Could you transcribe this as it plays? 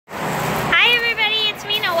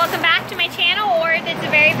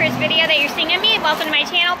first video that you're seeing of me, welcome to my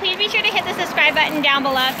channel. Please be sure to hit the subscribe button down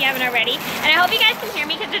below if you haven't already. And I hope you guys can hear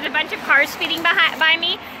me because there's a bunch of cars speeding by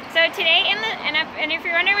me. So today, and if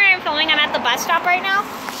you're wondering where I'm filming, I'm at the bus stop right now.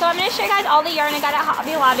 So I'm going to show you guys all the yarn I got at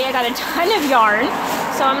Hobby Lobby. I got a ton of yarn.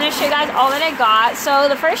 So I'm going to show you guys all that I got. So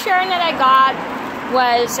the first yarn that I got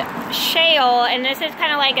was Shale, and this is kind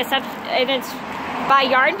of like and it's by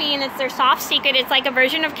Yarn Bee, and it's their Soft Secret. It's like a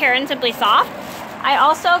version of Karen Simply Soft. I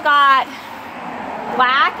also got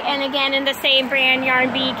black, and again in the same brand,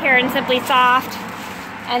 Yarn Bee, Karen Simply Soft.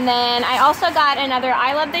 And then I also got another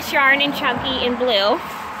I Love This Yarn in Chunky in blue.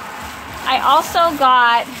 I also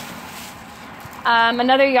got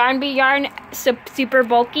another Yarn Bee yarn, super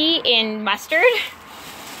bulky in mustard.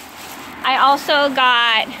 I also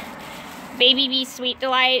got Baby Bee Sweet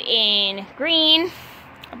Delight in green,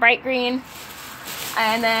 a bright green.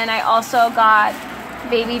 And then I also got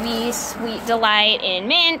Baby Bee Sweet Delight in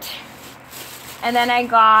mint. And then I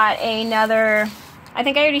got another, I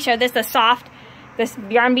think I already showed this, this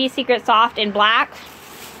Yarn Bee Secret Soft in black.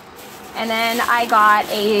 And then I got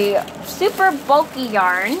a super bulky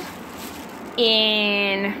yarn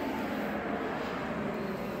in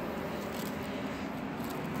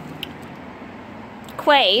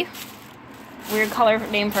clay. Weird color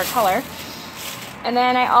name for a color. And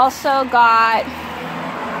then I also got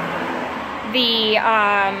the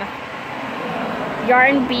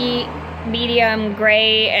Yarn Bee medium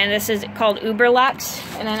gray, and this is called Uberlux.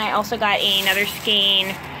 And then I also got another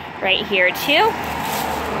skein right here too.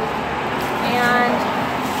 And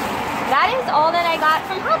that is all that I got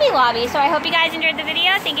from Hobby Lobby. So I hope you guys enjoyed the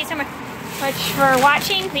video. Thank you so much for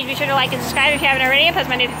watching. Please be sure to like and subscribe if you haven't already. I post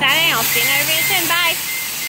Monday to Saturday, and I'll see you in another video soon. Bye!